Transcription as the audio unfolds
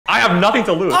have nothing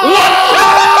to lose.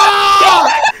 Oh!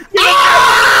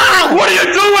 What are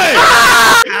you doing?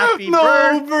 Happy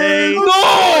birthday!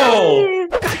 No!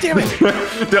 God damn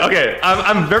it! Dude, okay,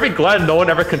 I'm very glad no one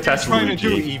ever contests What were you trying to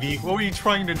do, Luigi. Evie? What were you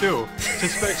trying to do?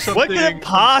 Suspect something. What could it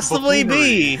possibly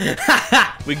be?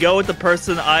 We go with the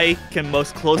person I can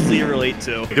most closely relate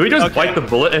to. Do we just bite the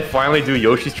bullet and finally do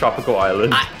Yoshi's Tropical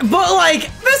Island? But like,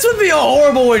 this would be a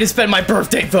horrible way to spend my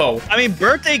birthday, though. I mean,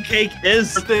 birthday cake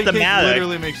is Birthday cake thematic.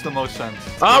 literally makes the most sense.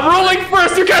 I'm rolling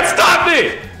first. You can't stop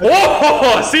me.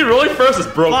 Oh, see, rolling first is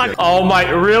broken. Fuck. Oh my,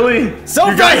 really? So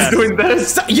you guys guys- doing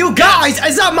this? So, you guys,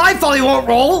 it's not my fault you won't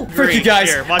roll. Frick you guys.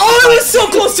 Here, watch Oh, this I was so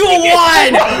close to a 1.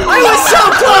 I was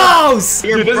so close.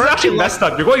 Your Dude, this is birthday actually messed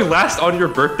up. You're going last on your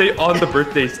birthday on the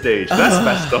birthday stage. That's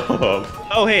messed up.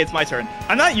 Oh, hey, it's my turn.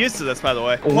 I'm not used to this, by the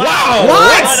way. Wow!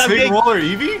 What? I'm Big being- roller,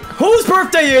 Evie? Whose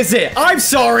birthday is it? I'm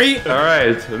sorry. All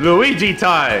right, Luigi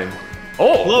time.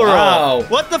 Oh, Low Wow. roll.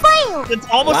 What the f? It's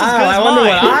almost as Wow, good as I wonder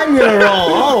mine. what I'm gonna roll.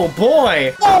 Oh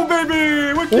boy. Oh,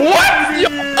 baby!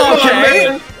 what?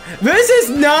 Okay. This is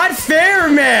not fair,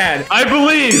 man. I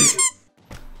believe.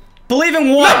 Believe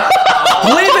in what?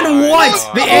 Believe in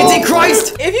what? The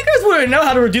Antichrist? If you guys want to know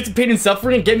how to reduce the pain and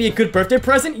suffering and get me a good birthday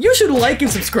present, you should like and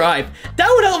subscribe. That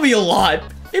would help me a lot.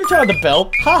 Maybe turn on the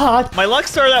bell. Haha. My luck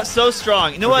started out so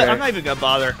strong. You know what? Okay. I'm not even gonna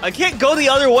bother. I can't go the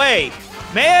other way.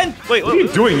 Man! Wait, What are you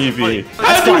doing, Evie?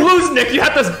 How did you lose, Nick? You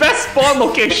had this best spawn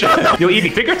location. Yo, Evie,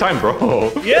 take your time,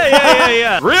 bro.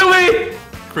 Yeah. Really?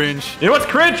 Cringe. You know what's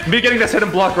cringe? Me getting this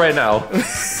hidden block right now.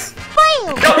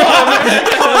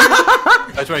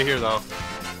 That's right here, though.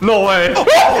 No way.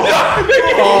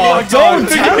 Oh, don't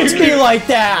tempt me like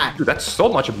that. Dude, that's so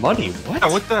much money. What? Yeah,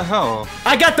 what the hell?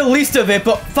 I got the least of it,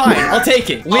 but fine, I'll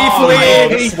take it. Leaf Oh, lead. I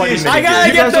hate this. I gotta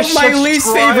You get guys are my such least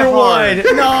favorite tryhards.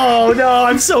 one. No,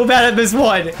 I'm so bad at this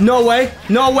one. No way,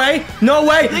 no way, no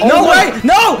way, no Oh,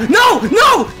 way,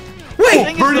 no!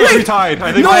 Wait, Vernias wait, retired.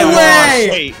 I think no I lost. way!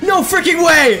 Wait. No freaking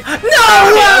way!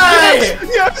 No way!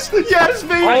 Yes,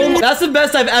 baby! That's the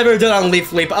best I've ever done on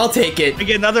Leaf Leap. I'll take it. I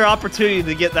get another opportunity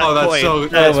to get that Oh, that's coin. so.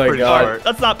 That's my pretty God. hard.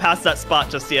 Let's not pass that spot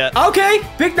just yet. Okay,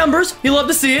 big numbers. You love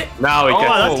to see it. Now we Oh, get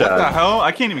what the hell?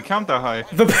 I can't even count that high.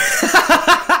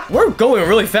 We're going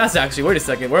really fast, actually. Wait a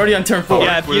second. We're already on turn 4.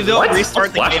 Yeah, if you What? don't restart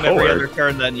the Flash game every forward. other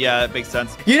turn, then yeah, it makes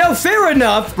sense. You know, fair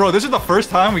enough. Bro, this is the first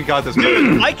time we got this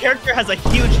game. My character has a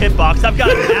huge hitbox. I've got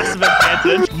a massive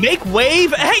advantage. Make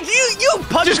wave. Hey, you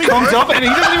punched Just me comes first. up and he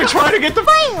doesn't even try to get the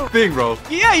thing, bro.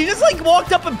 Yeah, you just like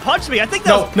walked up and punched me. I think that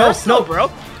No, was no, personal, no.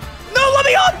 bro. No, let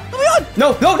me on! Let me on!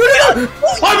 No. Oh,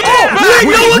 yeah! Wait,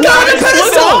 no, look on the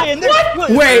pedestal! What?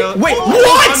 Wait, Oh,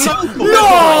 what?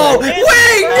 No!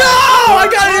 Wait, no! I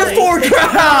got it in 4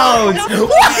 crowns!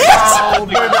 What? Oh,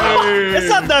 baby. It's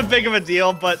not that big of a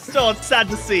deal, but still, it's sad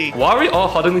to see. Why are we all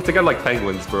huddling together like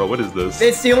penguins, bro? What is this?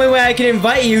 It's the only way I can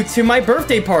invite you to my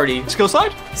birthday party. Skill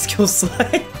slide? Skill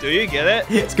slide. Do you get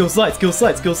it? Skill slide, skill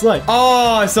slide, skill slide.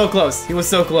 Oh, so close. He was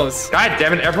so close. God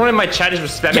damn it! Everyone in my chat is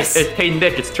spamming. Yes. Hey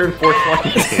Nick, it's turn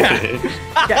 420.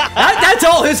 That's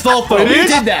all his fault, though. He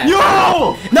did that.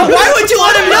 Yo! No, why would you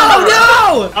let him know?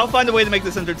 No! I'll find a way to make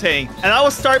this entertaining. And I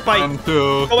will start by 1,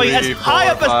 2, going 3, as high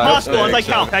 4, up as 5, possible as I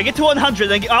 6, count. Can I get to 100,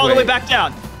 then get all the way Wait. back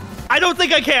down? I don't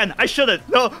think I can. I shouldn't.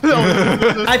 No.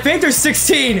 I think there's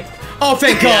 16. Oh,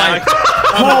 thank Yeah, God.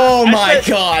 Oh, I my said-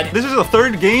 God. This is the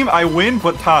 3rd game I win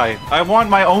but tie. I want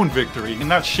my own victory and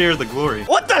not share the glory.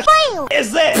 What the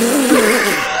is this?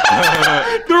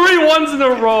 3 ones in a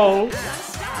row.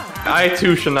 I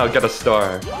too shall now get a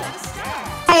star.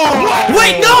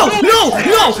 Wait, no!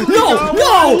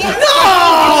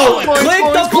 Click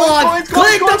the block!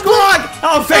 Click the block!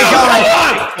 Oh, thank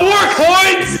God! 4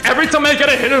 coins! Every time I get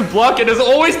a hidden block, it is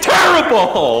always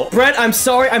terrible! Brett, I'm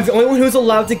sorry. I'm the only one who's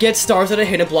allowed to get stars at a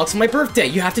hidden blocks on my birthday.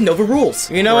 You have to know the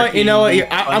rules. You know what?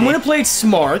 I'm gonna play it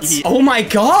smart. Oh my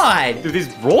God! Dude,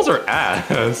 these rolls are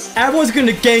ass. Everyone's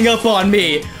gonna gang up on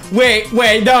me. Wait,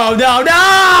 no!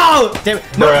 Damn it.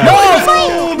 No!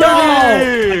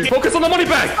 Focus on the money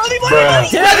bag! Money.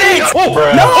 Damn it!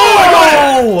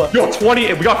 Oh, No! Yo,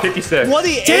 20, we got 56.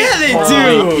 28. Damn it,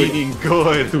 I'm dude! eating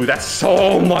good. Dude, that's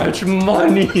so much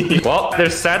money. Well,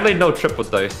 there's sadly no triple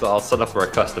dice, so I'll set up for a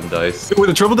custom dice. With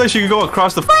a triple dice, you can go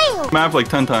across the map like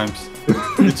 10 times.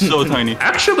 It's so tiny.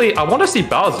 Actually, I want to see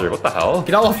Bowser. What the hell?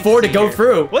 Can all afford to go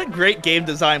through. What great game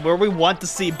design where we want to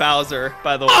see Bowser,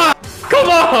 by the way. Come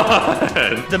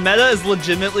on! The meta is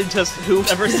legitimately just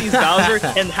whoever sees Bowser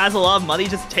and has a lot of money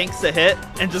just tanks the hit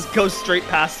and just goes straight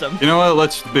past him. You know what?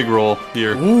 Let's big roll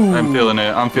here. Ooh. I'm feeling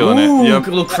it. I'm feeling Ooh, it. Yep. a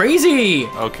little crazy.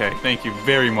 Okay. Thank you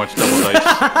very much, Double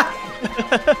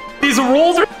Dice. These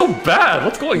rolls are so bad.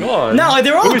 What's going on? No, like,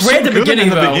 they're all It was great so at the good beginning, in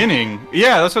the though. beginning.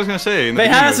 Yeah, that's what I was gonna say. They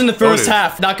had us in the first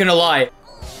half, not gonna lie.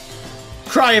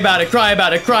 Cry about it, cry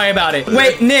about it, cry about it.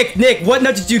 Wait, Nick, what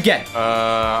nut did you get?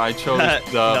 I chose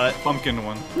the pumpkin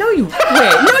one. No, you didn't!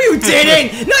 No, you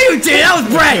didn't! That was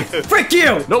bread! Frick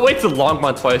you! No way to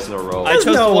Longmont twice in a row. There's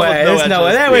chose no the one way, with no there's no way.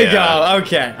 edges. There we Yeah.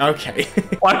 go. Okay.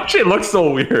 Why actually it looks so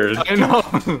weird? I know.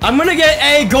 I'm gonna get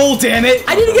a goal, damn it!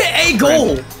 I need to get a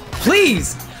goal!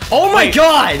 Please! Oh my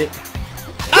god!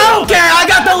 I don't care! I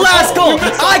got the last goal!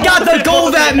 I got the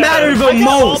goal that mattered the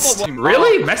most!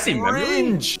 Really? Messi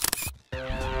memory?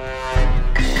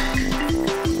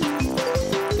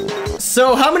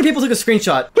 So, how many people took a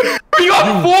screenshot? You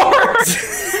got 4!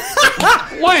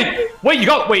 Wait,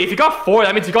 if you got 4,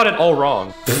 that means you got it all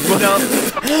wrong.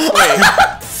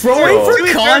 Throwing for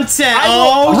content!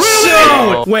 Oh,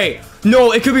 Really? shoot! Wait,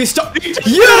 no, it could be stop.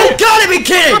 You gotta be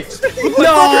kidding!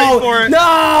 No! for it.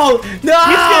 No!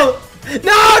 No! No!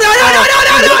 No!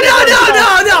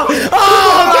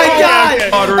 Oh my god!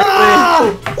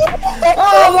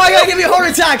 Oh my god, give me a heart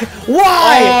attack!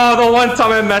 Why? Oh, the one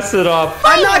time I messed it up.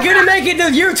 I'm not gonna make it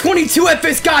to year 22 at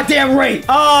this goddamn rate!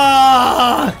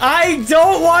 I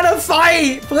don't wanna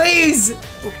fight! Please!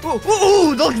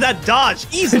 Ooh, look at that dodge.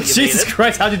 Easily. Jesus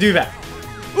Christ, how'd you do that?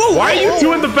 Why are you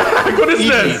two in the back? What is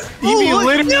this? Okay,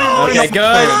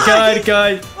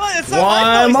 good.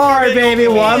 One more, baby,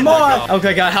 one more.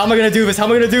 Okay, God, how am I gonna do this? How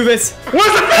am I gonna do this? What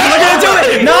is it? How am I gonna do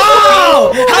it?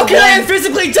 No! How can I have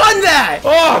physically done that?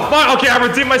 Oh, fine. Okay, I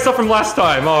redeemed myself from last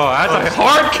time. Oh, that's a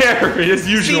hard carry as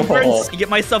usual. You get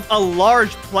myself a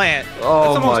large plant. Oh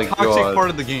That's the my most toxic god. part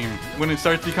of the game. When it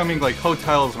starts becoming like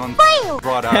hotels on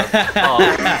brought out.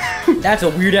 That's a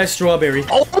weird ass strawberry.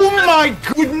 Oh my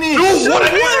goodness! Dude, what are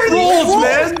these rolls,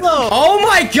 man? Oh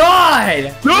my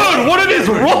God! Dude, what are these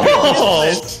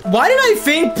rolls? Why did I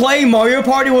think playing Mario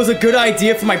Party was a good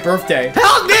idea for my birthday?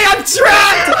 Help me! I'm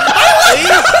trapped! I'm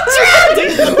trapped!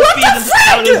 What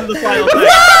the frick?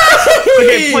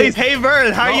 Okay, please. Hey,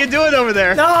 Vern, how are you doing over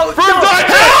there? No,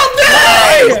 help me!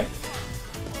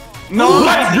 No,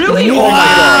 what? Really?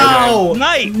 Wow!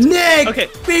 Night. Nick! Okay.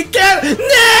 Be careful!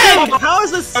 Nick! How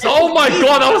is this? Oh my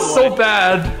god, that was so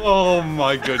bad. Oh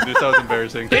my goodness, that was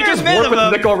embarrassing. Can you just Bare work with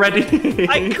minimum. Nick already?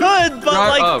 I could, but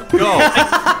like, Go.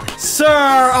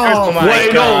 Sir! Oh my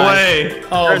Wait, God! no way.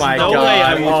 Oh There's my no God! way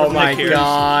I will Oh from my Nick here.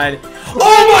 God!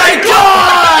 Oh my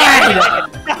God!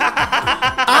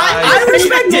 I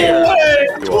respect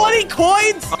it! 20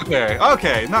 coins?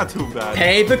 Okay, not too bad.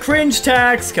 Pay the cringe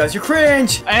tax, cause you're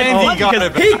cringe. And he got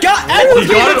it back. He got everything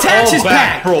He got the it taxes all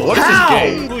back. back. Bro, what is How? this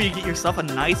game? Ooh, you get yourself a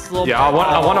nice little. Yeah, I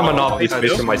want a Monopoly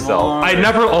space for myself. I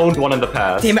never owned one in the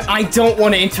past. Damn it, I don't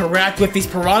want to interact with these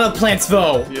piranha plants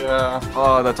though. Yeah.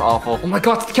 Oh, that's awful. Oh my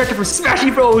god, it's the character from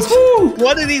Smashy Bros. Woo!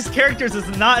 One of these characters is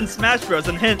not in Smash Bros.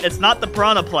 And hint, it's not the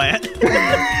piranha plant.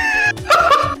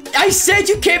 I said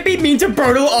you can't be mean to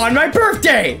Berto on my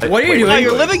birthday. What are you Wait, doing? Wow,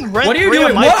 you're living rent What are you free doing?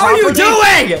 on my What are you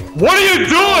property? doing? What are you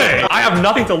doing? I have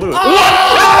nothing to lose. Ah!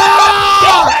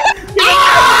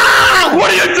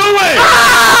 What are you doing?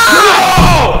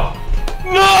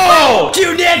 No!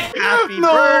 You Nick! Happy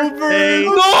birthday.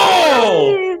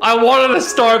 No! I wanted to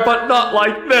start, but not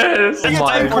like this. You get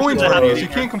My 10 coins God. for these, you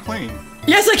can't complain.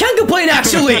 Yes, I can complain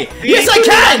actually. Yes, I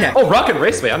can. Oh, Rocket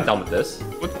Raceway, I'm down with this.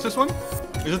 What's this one?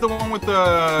 Is it the one with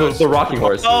the... The rocking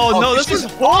horse. Oh, no, this this is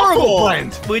is horrible. awful,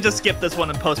 Brent. We just skipped this one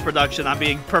in post-production, I'm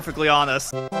being perfectly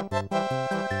honest.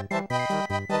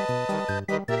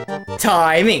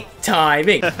 Timing.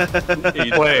 Wait,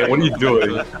 what are you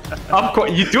doing? Of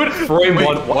course, you do it frame Wait,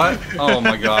 one. what? Oh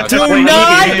my god. Do Wait,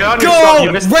 not you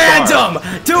go missed the random.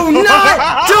 Do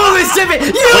not do this to me.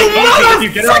 You you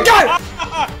get out.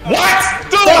 motherfucker. What?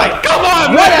 Do it! Come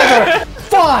on, man! Whatever.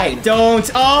 Fine. Don't.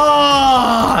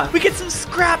 Ah. We get some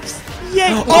scraps. Yay.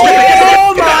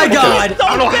 Oh my God. I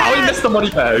don't know how he missed the money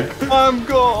bag.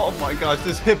 Oh my gosh,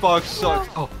 this hitbox sucks.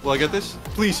 Oh, will I get this?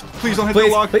 Please don't hit Please,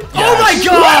 the lock. please. Oh my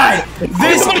God. This.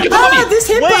 This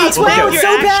hitbox. Wait, Wow, you're it's so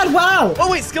actually- bad. Wow. Oh,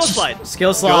 wait, skill slide.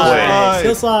 Skill slide. slide.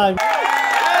 Skill slide.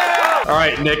 All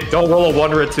right, Nick, don't roll a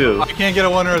 1 or a 2. I can't get a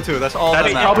 1 or a 2. That's all that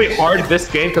That'd be matters. probably hard this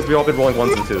game because we've all been rolling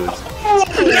 1s and 2s.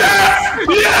 Yes!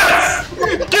 Yes!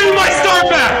 Give me my star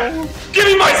back! Give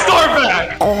me my star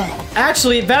back!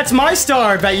 Actually, that's my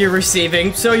star that you're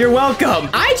receiving, so you're welcome.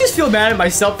 I just feel mad at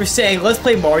myself for saying, let's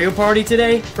play Mario Party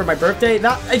today for my birthday.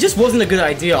 It just wasn't a good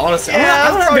idea, honestly. Yeah, I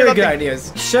don't have probably very not good the-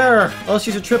 ideas. Sure, let's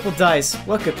use a triple dice.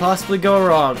 What could possibly go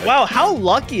wrong? Wow, how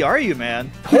lucky are you, man?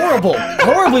 Horrible.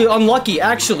 Horribly unlucky,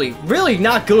 actually. Really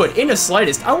not good, in the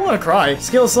slightest. I want to cry.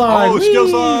 Skill slide. Oh, Whee! skill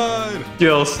slide.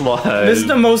 Skill slide. This is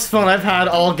the most fun I've had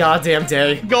all goddamn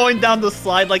day. Going down the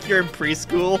slide like you're in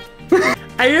preschool.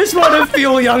 I just want to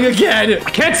feel young again. I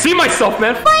can't see myself,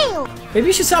 man. Maybe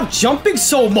you should stop jumping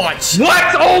so much.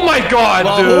 What? Oh my god,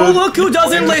 Oh, dude. look who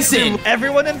doesn't listen.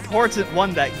 Everyone important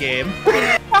won that game.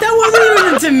 That wasn't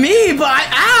even to me, but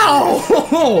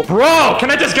ow! Bro, can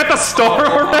I just get the star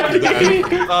already?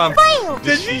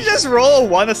 Did you just roll a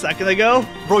 1 a second ago?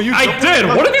 Bro, you I did.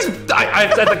 What are these?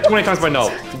 I've said like 20 times by now.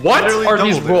 What Literally are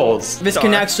these doubled it. rolls? This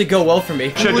can actually go well for me.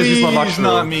 Should just use my Please, mushroom.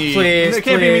 not me. Please, It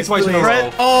can't be me please, twice in a please.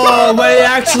 row. Oh, but it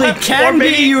actually can Or be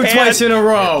maybe you can. twice in a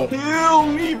row. Kill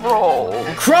me, bro.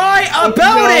 Cry about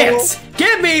no. it!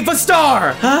 Give me the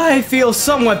star! I feel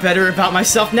somewhat better about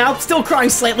myself now. Still crying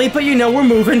slightly, but you know we're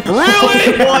moving.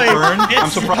 Really? Boy, Burn? I'm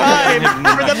it's surprised.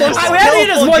 time for the most I had it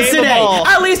skillful once game of today. all.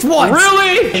 At least once.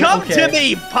 Really? Come Okay. to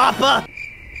me, Papa.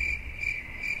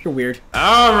 You're weird.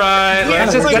 All right,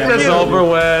 let's just get this over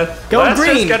with. Go let's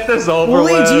green. just get this over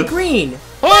Luigi with. green.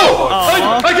 Oh!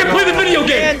 I can play the video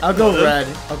game. I'll go red.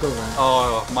 I'll go red.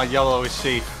 Oh, my yellow is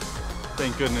safe.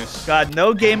 Thank goodness. God,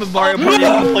 no game of Mario Party is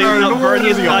complete without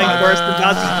Vernias dying worse than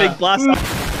Bowser's Big Blast.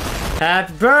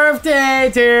 Happy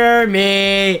birthday to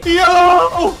me.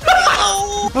 Yellow!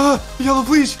 Yellow,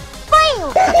 please.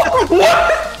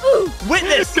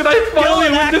 Witness! Can I finally Kill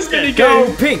an win this accident. mini Go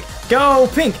game? pink. Go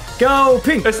pink. Go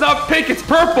pink. It's not pink, it's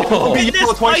purple. Be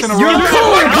yellow twice in a You're row. You're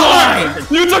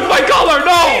colorblind. You took my color.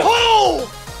 No!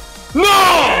 Oh! No!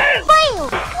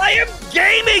 I am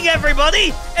gaming,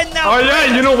 everybody! And now. Oh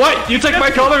yeah, you know what? You take my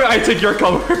color, I take your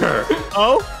color.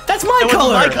 Oh? That's my And what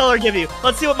color. does my color give you?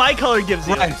 Let's see what my color gives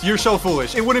you. Right, you're so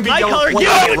foolish. It wouldn't be My yellow. color twice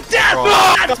gives in a you row.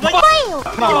 death! That's what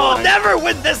Come you will on. never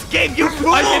win this game, you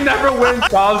fool! I can never win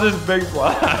Bowser's Big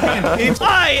Blast.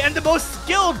 I am the most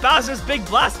skilled Bowser's Big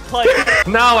Blast player.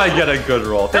 Now I get a good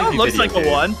roll. Thank That you, looks video like a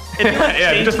game. 1.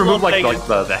 Yeah, you just remove like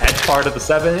the head part of the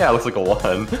 7. Yeah, it looks like a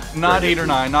 1. Not 8 or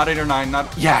 9. Not 8 or 9.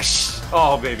 Not. Yes.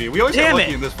 Oh, baby. We always get Damn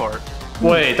lucky it. in this part.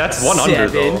 Wait, that's 1 under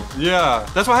 7. though. Yeah.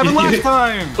 That's what happened last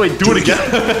time. Wait, do it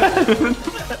again.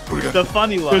 The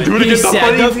funny one. Do it He again. The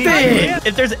said the funny thing.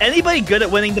 If there's anybody good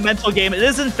at winning the mental game, it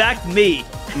is in fact me.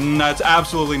 That's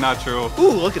absolutely not true.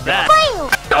 Ooh, look at that.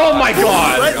 Oh my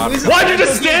god! What? Why'd you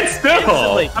just stand still?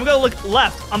 Instantly. I'm gonna look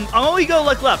left. I'm only gonna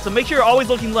look left, so make sure you're always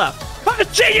looking left.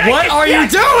 What are you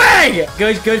doing?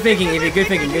 Good thinking, Evie. Good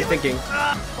thinking. Good thinking.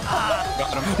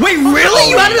 Wait, really?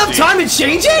 You had enough time to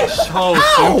change it? So Ow!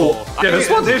 simple. Yeah, this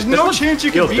one's- There's this no one's chance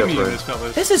you can feels beat me in different. this,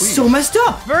 fellas. This is so messed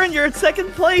up. Vern, you're in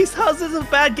second place. How's this a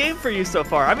bad game for you so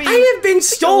far? I mean, I have been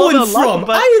stolen little bit lucky, from.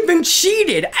 but- I have been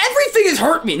cheated. Everything has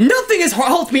hurt me. Nothing has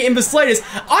helped me in the slightest.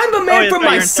 I'm a man yeah, for sorry,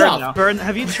 you're in third myself. now. Vern,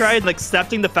 have you tried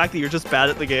accepting the fact that you're just bad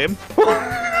at the game?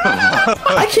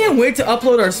 I can't wait to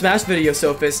upload our Smash video,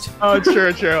 Sophist. Oh, true.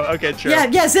 Okay, true.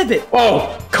 Yeah, zip it.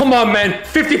 Oh, come on, man.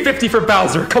 50-50 for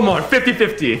Bowser. Come on,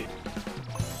 50-50.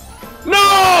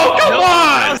 No! Come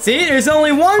on! See, there's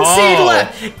only one seed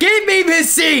left. Give me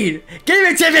this seed. Give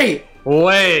it to me.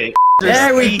 Wait.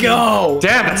 There we go.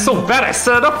 Damn, it's so bad. I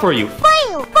set it up for you.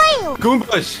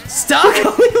 Goombas. Stop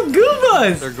calling them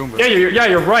Goombas. They're Goombas. Yeah,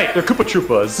 you're right. They're Koopa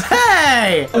Troopas.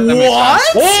 Hey, makes what?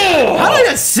 Oh! How did I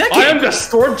get second? I am the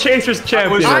Storm Chasers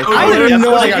champion. I didn't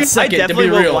know I got I second, to definitely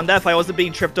be would have real. won that if I wasn't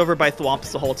being tripped over by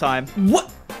Thwomps the whole time.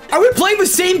 What? Are we playing the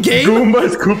same game?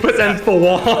 Goombas, Koopas, and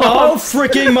Thwomps. Oh,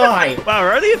 freaking my. Wow, we're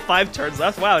already at 5 turns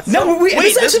left. Wow, it's No, wait,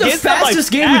 this is this actually the game's not my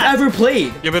fastest game we've path. ever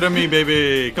played. Give it to me,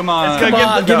 baby. Come on. Let's go. Come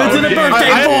on, give it to the I-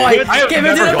 birthday I- boy. I have Give it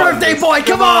to never the gotten birthday this. boy.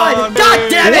 Come on. God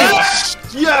damn it.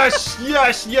 Yes.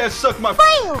 Suck my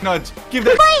nuts. Give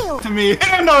that to me. And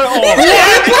Come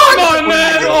on,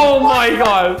 man! Oh my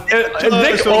god!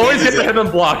 Nick so always easy. gets a hit and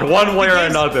block one way or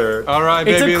another. All right,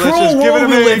 It's a baby. Let's cruel just give it world to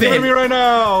we me. live Give it in. to me right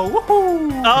now.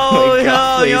 Woohoo. Oh, my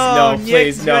God, no, please, yo, no, Nick's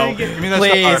please, no. ready to Give get- me that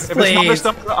Please, star. If it's not please. the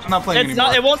star, I'm not playing It's anymore.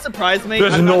 not. It won't surprise me.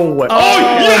 There's no way. Oh,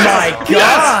 yes! my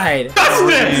Yes! god.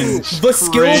 Justice! The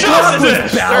skill Crazy. block with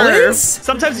Justice! balance?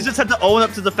 Sometimes you just have to own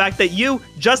up to the fact that you,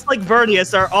 just like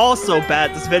Vernias, are also bad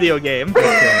at this video game.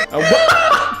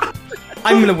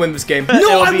 I'm gonna win this game. It'll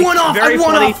No, I be won off. very I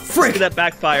won funny off. to see Frick. that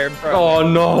backfire. Oh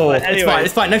no! But anyway,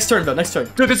 It's fine. Next turn, though. Next turn.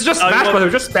 Dude, this is just Oh, you Smash want-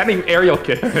 Brothers. They're just spamming aerial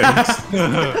kicks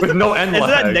with no end isn't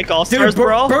lag. that Nick Dude, All-Stars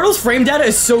Brawl? Bertle's frame data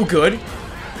is so good.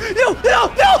 No!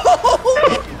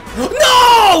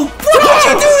 No! Why would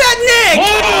you do that, Nick?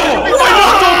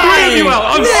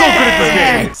 I'm so good at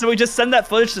this game. So we just send that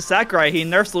footage to Sakurai. He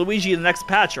nerfs Luigi in the next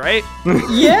patch, right?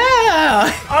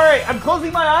 Yeah. All right, I'm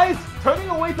closing my eyes, turning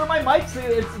away from my mic, so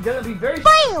it's gonna be very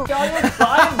audience. So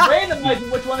I'm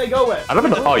randomizing which one I go with. I don't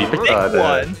know. Oh, you picked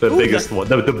the biggest one.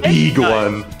 The big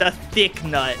one. The thick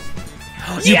nut.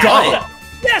 You got it.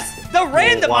 Yes, the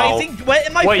randomizing went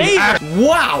in my favor.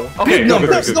 Wow. Okay, Big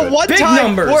numbers. That's the one Big time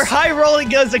numbers. where high rolling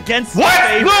goes against What? my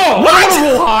favor. No! I don't want to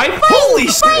roll high. Holy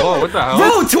shit. Whoa, what the hell?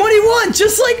 Bro, 21,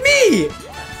 just like me.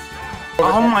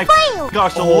 Oh my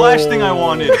gosh, the last thing I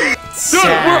wanted. Dude,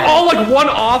 we're all like one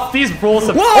off. These rolls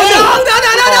have. Whoa, Oh!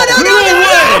 no.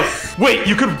 way! Wait,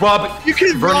 you could rob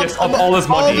Vernias of all his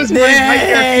money. Nick,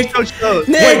 Wait, if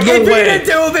no you're way. gonna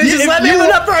do this, just let me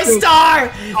put up for a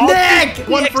star. Nick.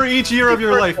 One for each year of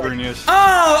your life, Vernias.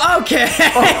 Oh, okay.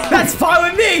 That's fine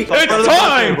with me. It's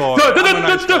time!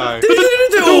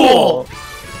 Duel.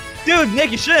 Dude,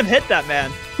 Nick, you shouldn't have hit that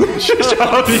man. Shut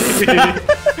up.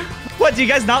 What, do you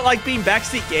guys not like being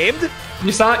backseat gamed?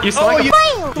 You sound like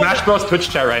a Smash Bros Twitch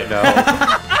chat right now.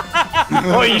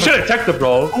 Oh, you should have checked the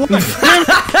bro.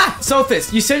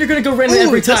 Sophis, you said you're gonna go random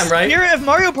every time, right? The spirit of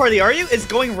Mario Party, are you? Is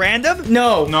going random?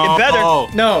 No. No. It better.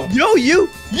 No. No, you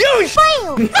No.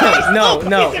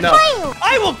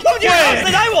 I will come to your house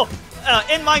and I will,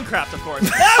 in Minecraft, of course.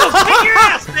 I will kick your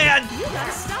ass, man! You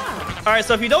gotta stop. Alright,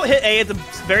 so if you don't hit A at the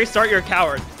very start, you're a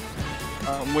coward.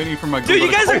 I'm waiting for my. Dude,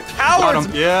 you guys are cowards!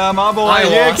 Yeah, my boy. I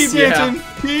Yeah, lost, keep dancing.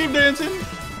 Keep dancing.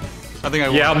 I think I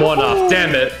won. Yeah, I'm one off.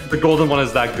 Damn it. The golden one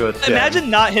is that good. Imagine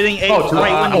not hitting A Oh,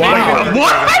 right when wow.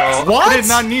 Mario. What? I did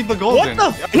not need the golden.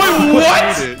 What the Wait,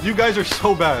 what? You guys are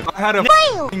so bad. I had a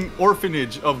f***ing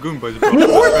orphanage of Goombas, bro.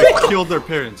 I killed their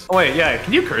parents. Oh, wait, yeah.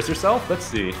 Can you curse yourself? Let's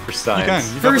see. For You science.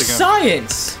 can. You For definitely can.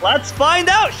 science. Let's find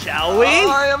out, shall we?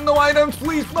 I am no items,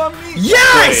 please, not me.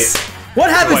 Yes. What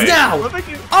happens Wait. now?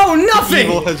 Oh, nothing.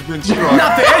 Evil has been struck.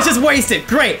 Nothing. It's just wasted.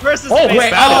 Great. Versus Oh, Space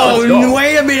wait. Battle. Let's go.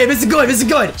 Wait a minute. This is good. This is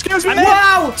good. Excuse me.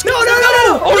 Wow. No.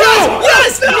 Oh, no!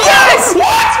 Yes. Yes.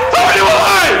 What? How are you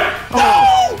alive?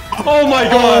 No! Oh my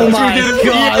god. Oh my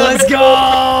god. Let's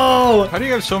go. How do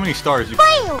you have so many stars, you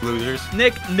losers?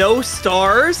 Nick, no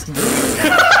stars?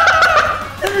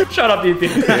 Shut up, you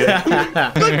We've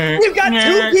got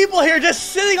two people here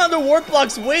just sitting on the warp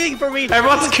blocks waiting for me.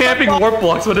 Everyone's camping warp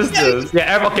blocks. What is this?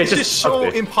 Yeah, okay, It's just so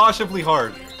okay. impossibly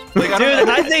hard. Like, Dude,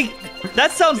 I think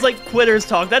that sounds like quitters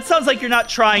talk. That sounds like you're not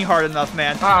trying hard enough,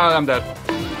 man. I'm dead.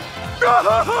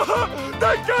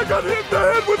 That guy got hit in the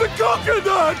head with a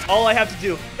coconut! All I have to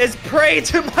do is pray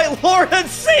to my Lord and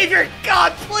Savior.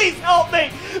 God, please help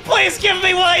me. Please give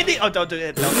me what I need. Oh, don't do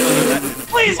it. Don't do that.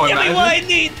 Please give me what I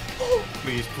need.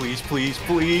 Please, please, please,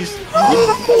 please.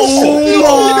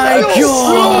 Oh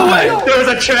my god. There's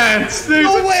a chance.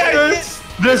 No way I get.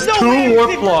 There's No way I two warp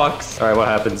did- blocks. All right, what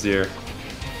happens here?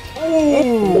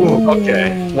 Ooh,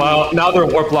 okay. Well, now they're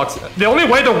warp blocks. The only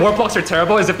way the warp blocks are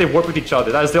terrible is if they warp with each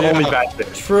other. That is the only bad thing.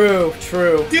 True.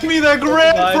 Give me the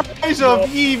grand prize of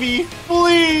Eevee.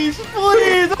 Please,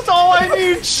 please. That's all I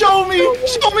need. Show me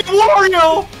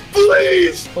Wario.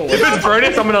 Please. If it's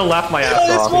Vernias, I'm gonna laugh my ass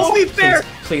This off. won't be fair.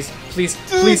 Please.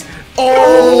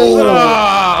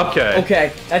 Oh. Okay.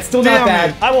 Okay. That's still not Damn bad.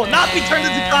 it. I will not be turned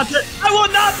into content. I will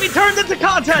not be turned into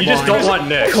content. You just don't want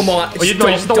Nick. Come on. Oh, you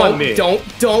just don't want me. Don't.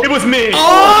 It was me.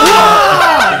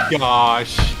 Oh!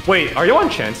 Gosh. Wait, are you on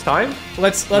chance time?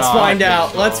 Let's No, I find think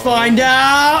out. so. Let's find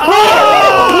out.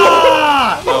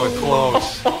 That was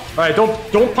close. All right,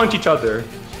 don't punch each other.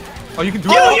 Oh, you can do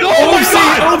Oh, it. my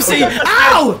God! Oopsie.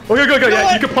 Ow! Okay, go. Yeah,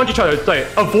 what? you can punch each other. Like,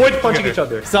 avoid punching each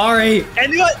other. Sorry.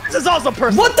 And you know what? This is also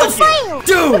personal. What the fuck?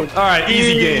 Dude. All right,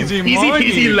 easy game. Easy Easy money,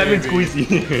 peasy lemon baby. squeezy.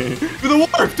 Do the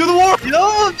warp. Do the warp. You know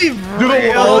what would be Do the really-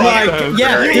 warp. Oh my god.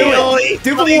 Yeah, do Really? it. Do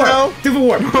the Really, warp. though? Do the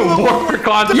warp. Warp for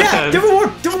content. Yeah, do the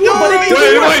warp. Do the warp, buddy. Do the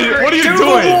Wait, warp. what are you Do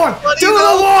doing? the warp. Do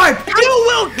the warp. You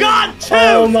will God too.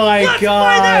 Oh my Let's god.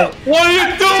 Find out. What are you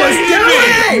doing? Just do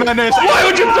Evie? it. Menace. Why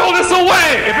would you throw this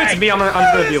away? If it's me, I'm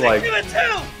gonna be like, Do it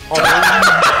too.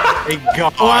 Hey,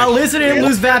 God. Well, listen, I didn't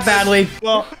lose that badly.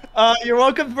 Well, you're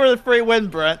welcome for the free win,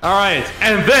 Brent. all right,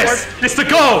 and this is to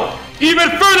go even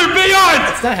further beyond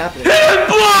It's not happening. Hidden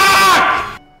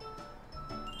Block.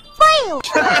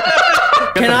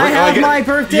 Can I have my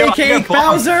birthday cake,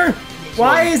 Bowser?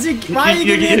 Why is it? Why are you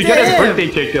giving You it get to his him? birthday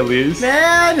cake at least.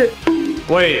 Man.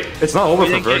 Wait, it's not over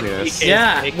for didn't get Vernias. cake.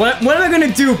 Yeah. What am I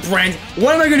gonna do, Brent?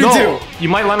 What am I gonna No, do? you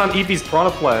might land on Eevee's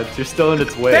piranha plant. You're still in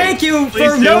its way. Thank you for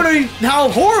Please do. noting how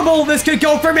horrible this could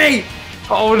go for me.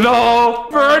 Oh no,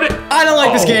 Vernias! I don't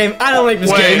like this game. I don't like this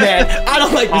game, man. I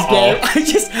don't like this game.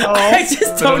 I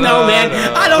just don't know, man.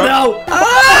 I don't know.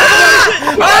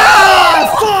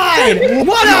 Fine.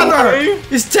 Whatever.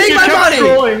 Just take my money.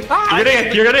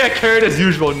 You're gonna get carried as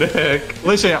usual, Nick.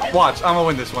 Listen, watch. I'm gonna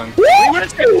win this one.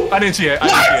 I didn't see it.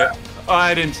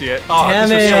 I didn't see it. Oh, Damn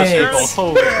this was it. so simple.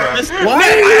 Holy crap.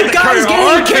 Why are you guys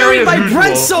getting carried by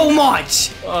Brent so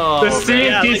much? Oh, The C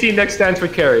and DC next stands for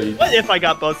carry. What if I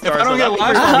got both stars? I don't get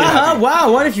last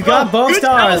Wow, what if you got both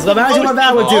stars? Imagine what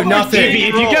that would do. Nothing.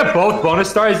 If you get both bonus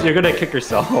stars, you're gonna kick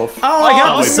yourself. Oh, I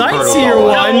got the sightseer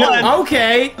one.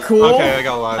 Okay, cool. Okay, I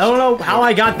got last. I don't know how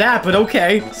I got that, but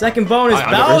okay. Second bonus.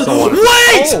 I Balance. also wanted-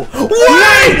 Wait!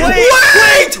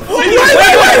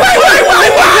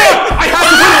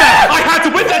 I had to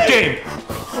win that game!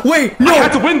 Wait, no! I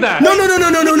had to win that! No!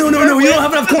 You don't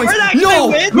have enough coins. No!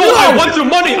 I won through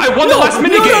money! I won the last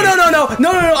minigame!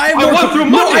 No! I won through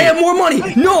money! No, I have more money!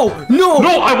 No!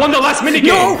 No, I won the last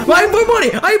minigame! No! I have more money!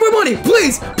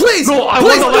 Please! No, I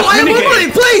won the last I have more minigame.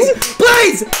 money! Please!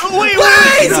 Wait,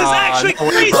 Please! this is actually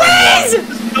crazy. Please!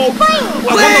 No!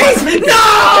 Please! No!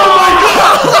 Oh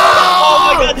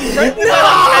my god!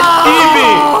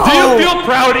 Evie! Do you feel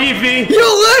proud, Evie? You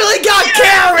literally got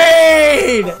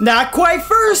carried! Not quite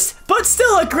first, but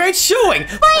still a great showing.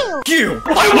 You!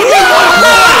 What?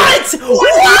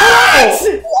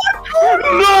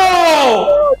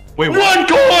 No! Wait, One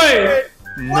coin!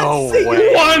 No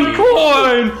way. One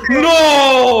coin!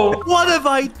 No! What have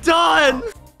I done?